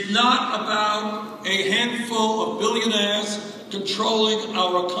Not about a handful of billionaires controlling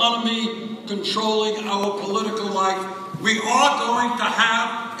our economy, controlling our political life. We are going to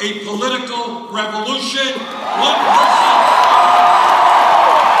have a political revolution. One person.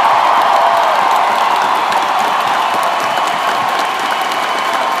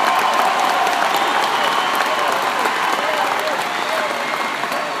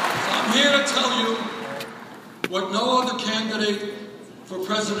 So I'm here to tell you what no other candidate for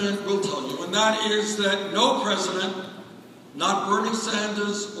president will tell you, and that is that no president, not Bernie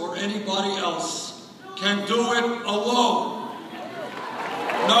Sanders or anybody else, can do it alone.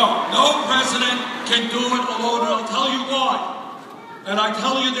 No president can do it alone, and I'll tell you why. And I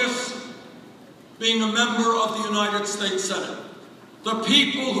tell you this being a member of the United States Senate. The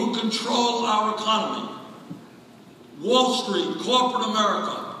people who control our economy, Wall Street, corporate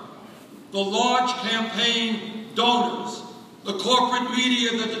America, the large campaign donors, the corporate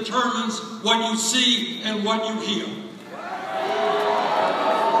media that determines what you see and what you hear.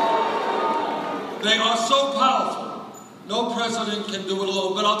 They are so powerful, no president can do it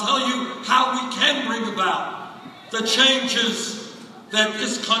alone. But I'll tell you how we can bring about the changes that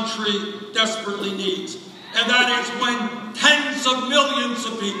this country desperately needs. And that is when tens of millions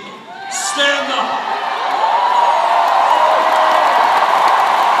of people stand up.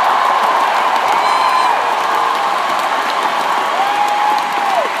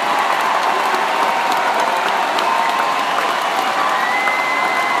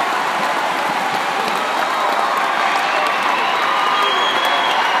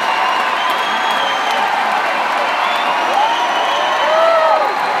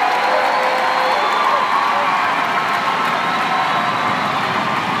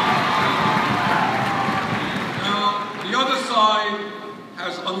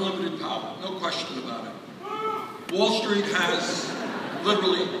 Unlimited power, no question about it. Wall Street has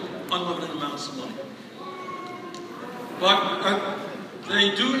literally unlimited amounts of money. But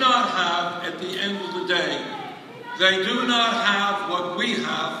they do not have, at the end of the day, they do not have what we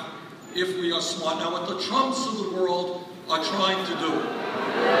have if we are smart. Now, what the Trumps of the world are trying to do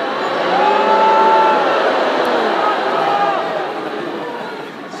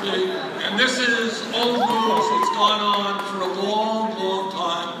and this is old news that's gone on for a long, long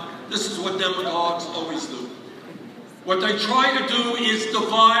time. This is what demagogues always do. What they try to do is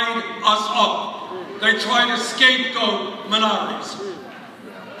divide us up. They try to scapegoat minorities.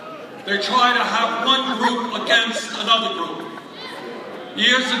 They try to have one group against another group.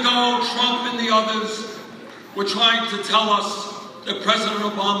 Years ago, Trump and the others were trying to tell us that President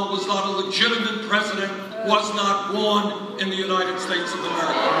Obama was not a legitimate president, was not born in the United States of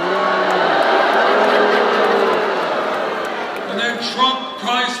America. And then Trump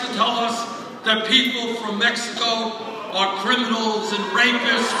tries to tell us that people from Mexico are criminals and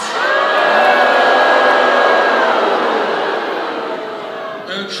rapists.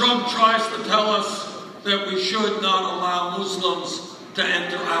 And Trump tries to tell us that we should not allow Muslims to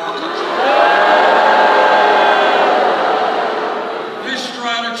enter our country. This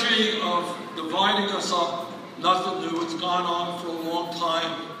strategy of dividing us up, nothing new. It's gone on for a long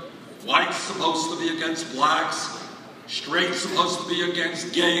time. White's supposed to be against blacks. Straight's supposed to be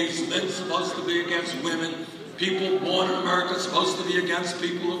against gays. Men's supposed to be against women. People born in America supposed to be against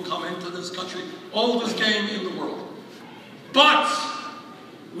people who come into this country. Oldest game in the world. But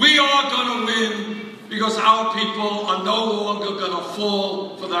we are going to win because our people are no longer going to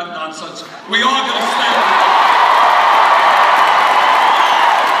fall for that nonsense. We are going to stand.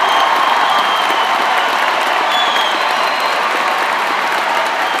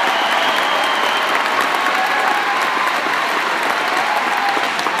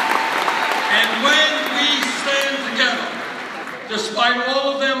 Despite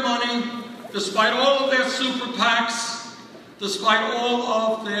all of their money, despite all of their super PACs, despite all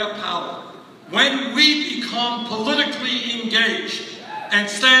of their power, when we become politically engaged and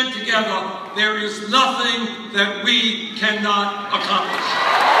stand together, there is nothing that we cannot accomplish.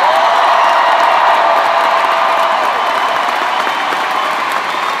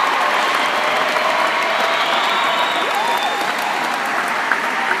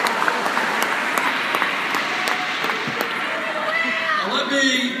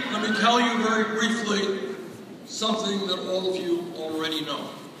 Let me tell you very briefly something that all of you already know.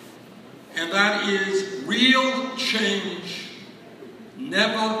 And that is real change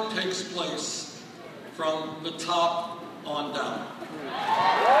never takes place from the top on down.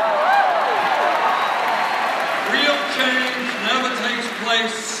 Real change never takes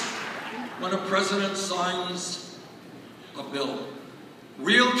place when a president signs a bill.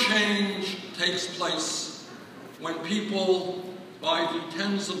 Real change takes place when people by the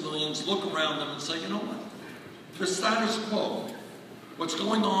tens of millions look around them and say, you know what? The status quo, what's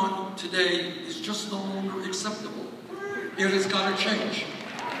going on today is just no longer acceptable. It has got to change.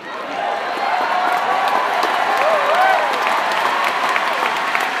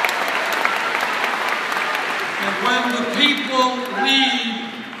 And when the people lead,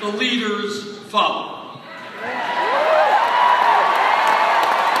 the leaders follow.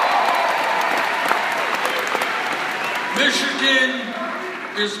 Michigan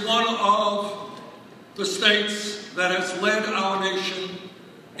is one of the states that has led our nation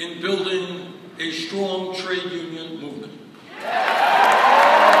in building a strong trade union movement.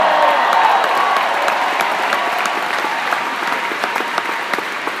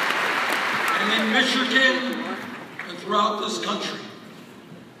 And in Michigan and throughout this country,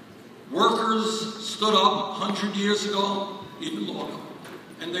 workers stood up 100 years ago, even longer,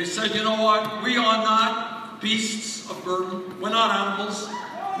 and they said, you know what, we are not beasts of burden, we're not animals,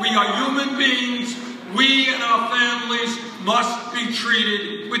 we are human beings, we and our families must be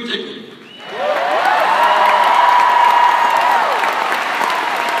treated with dignity.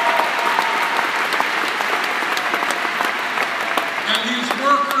 And these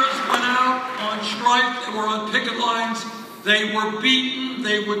workers went out on strike, they were on picket lines, they were beaten,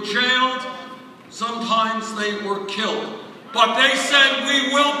 they were jailed, sometimes they were killed. But they said,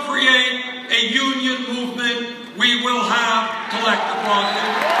 we will create a union movement, we will have collective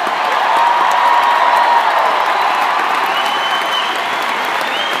bargaining.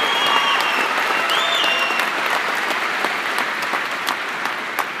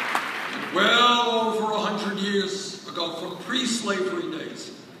 Well over 100 years ago, from pre-slavery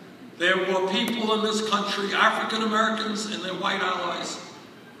days, there were people in this country, African Americans and their white allies,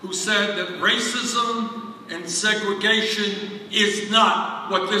 who said that racism and segregation is not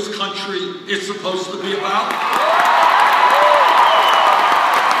what this country is supposed to be about.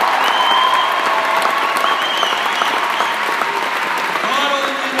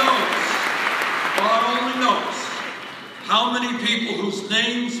 God only knows how many people whose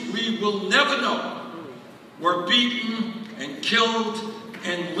names we will never know were beaten and killed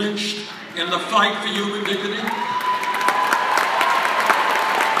and lynched in the fight for human dignity.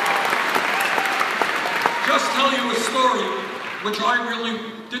 Just tell you a story which I really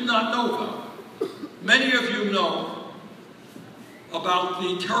did not know about. Many of you know about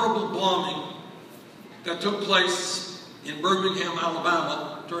the terrible bombing that took place in Birmingham,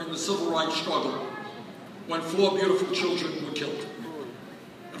 Alabama during the civil rights struggle when 4 beautiful children were killed.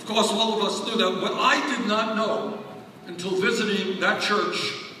 Of course, all of us knew that. What I did not know until visiting that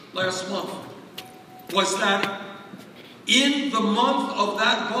church last month was that in the month of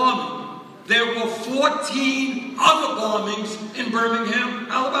that bombing, there were 14 other bombings in Birmingham,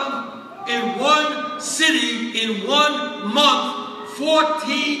 Alabama. In one city, in 1 month,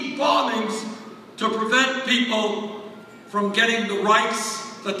 14 bombings to prevent people from getting the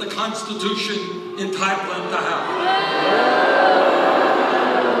rights that the Constitution entitled them to have.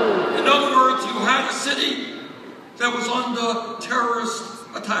 In other words, you had a city that was under terrorist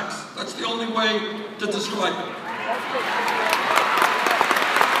attacks. That's the only way to describe it.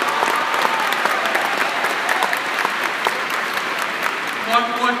 But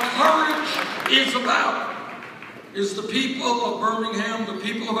what courage is about is the people of Birmingham, the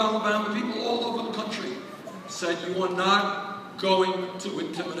people of Alabama, the people all over the country said, you are not going to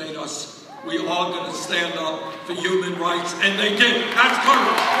intimidate us. We are going to stand up for human rights. And they did. That's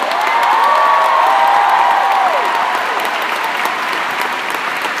courage.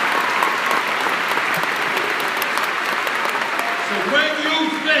 So when you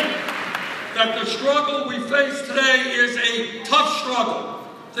think that the struggle we face today is a tough struggle,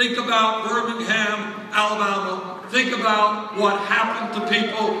 think about Birmingham, Alabama. Think about what happened to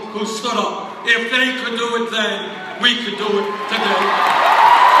people who stood up. If they could do it then, we could do it today.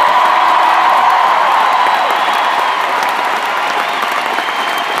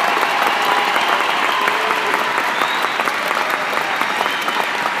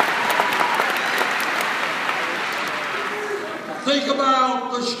 Think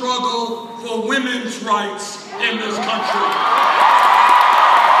about the struggle for women's rights in this country.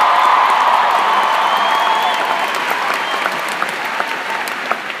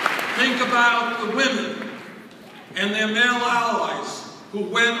 Think about the women and their male allies who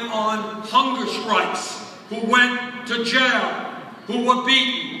went on hunger strikes, who went to jail, who were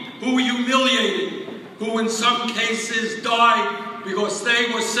beaten, who were humiliated, who in some cases died because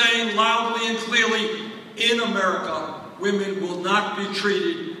they were saying loudly and clearly, in America, women will not be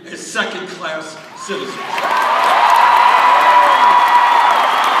treated as second-class citizens.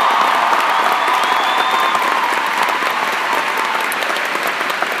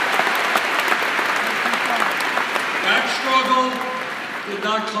 struggle did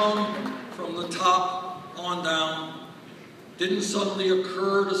not come from the top on down. Didn't suddenly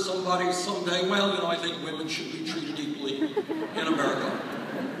occur to somebody someday, well, you know, I think women should be treated equally in America.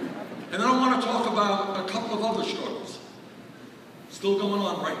 And then I want to talk about a couple of other struggles still going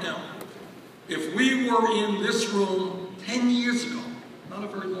on right now. If we were in this room 10 years ago, not a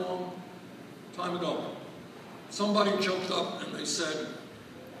very long time ago, somebody jumped up and they said,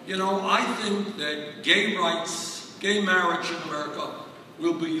 you know, I think that gay rights, gay marriage in America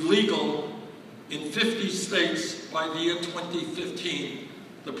will be legal in 50 states by the year 2015.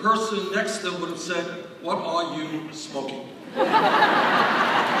 The person next to them would have said, what are you smoking?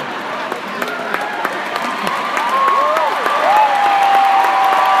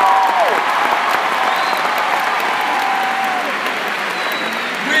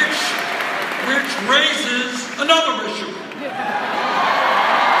 Which raises another issue.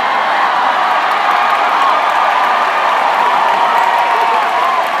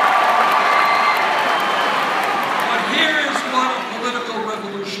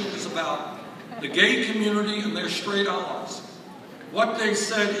 The gay community and their straight allies. What they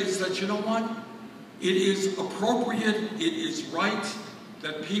said is that, you know what? It is appropriate, it is right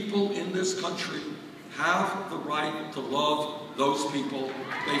that people in this country have the right to love those people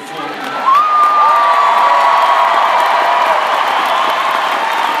they fall in love with.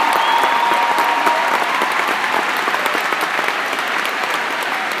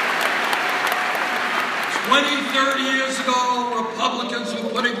 Years ago, Republicans were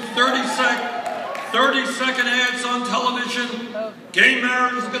putting 30-second ads on television. Gay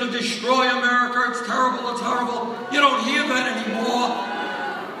marriage is going to destroy America. It's terrible, it's horrible. You don't hear that anymore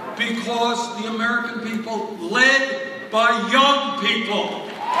because the American people, led by young people,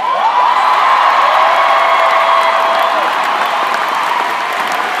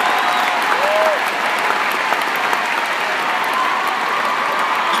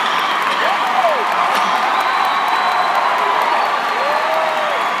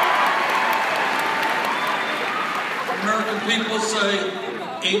 people say,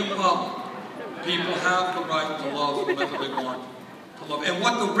 ain't a problem. People have the right to love whoever they want to love. And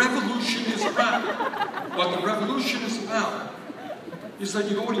what the revolution is about, is that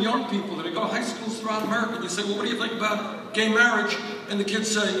you go to young people, that you go to high schools throughout America, and you say, well, what do you think about gay marriage? And the kids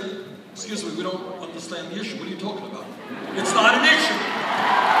say, excuse me, we don't understand the issue. What are you talking about? It's not an issue.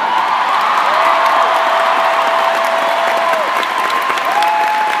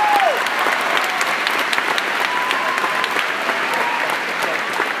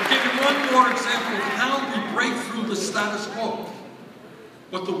 More example of how we break through the status quo.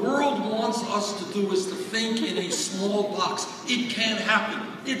 What the world wants us to do is to think in a small box. It can't happen.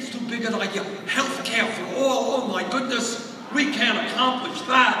 It's too big an idea. Health care for all. Oh my goodness, we can't accomplish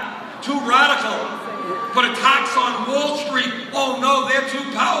that. Too radical. Put a tax on Wall Street. Oh no, they're too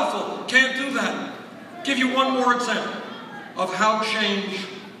powerful. Can't do that. Give you one more example of how change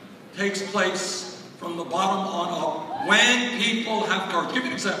takes place from the bottom on up when people have courage. Give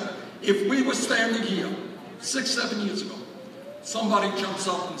you an example. If we were standing here 6-7 years ago, somebody jumps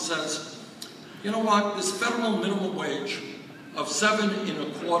up and says, you know what, this federal minimum wage of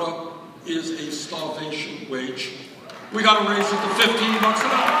 $7.25 is a starvation wage. We got to raise it to $15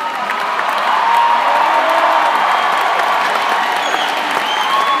 an hour.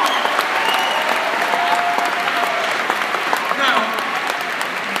 Now,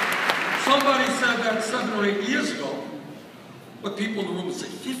 somebody said that 7 or 8 years ago. But people in the room would say,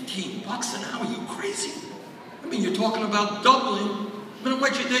 $15 an hour, you crazy? I mean, you're talking about doubling minimum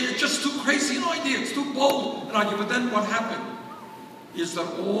wage. It's just too crazy an idea. It's too bold an idea. But then what happened is that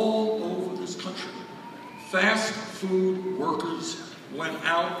all over this country, fast food workers went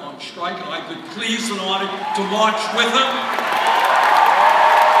out on strike, and I've been pleased and honored to march with them.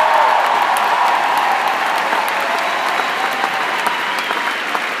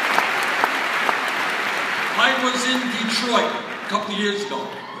 I was in Detroit a couple of years ago.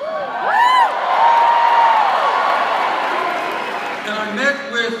 And I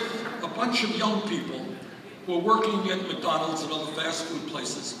met with a bunch of young people who were working at McDonald's and other fast food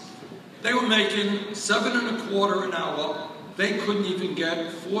places. They were making $7.25 an hour. They couldn't even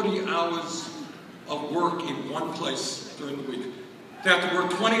get 40 hours of work in one place during the week. They had to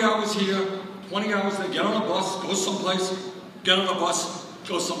work 20 hours here, 20 hours there, get on a bus, go someplace, get on a bus,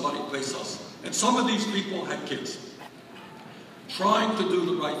 go someplace else. And some of these people had kids, trying to do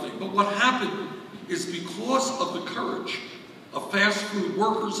the right thing. But what happened is because of the courage of fast food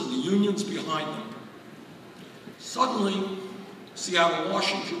workers and the unions behind them, suddenly Seattle,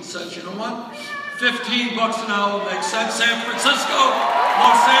 Washington says, you know what? $15 an hour makes sense. San Francisco,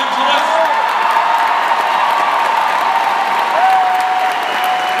 Los Angeles.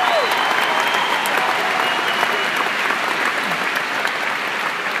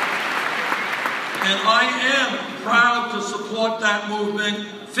 movement,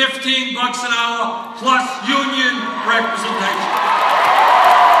 $15 an hour plus union representation.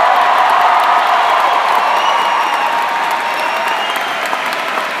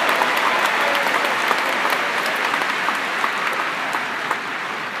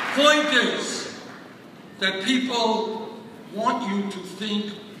 Point is that people want you to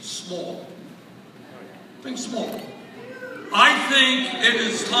think small. Think small. I think it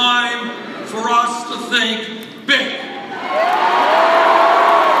is time for us to think big.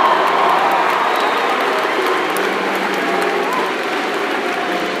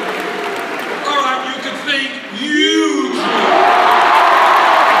 All right, you can think huge.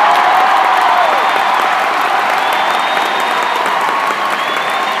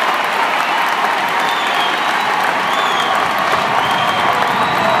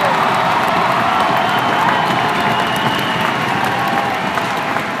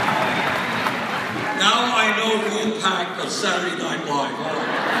 Now I know the impact of Saturday Night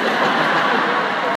Live.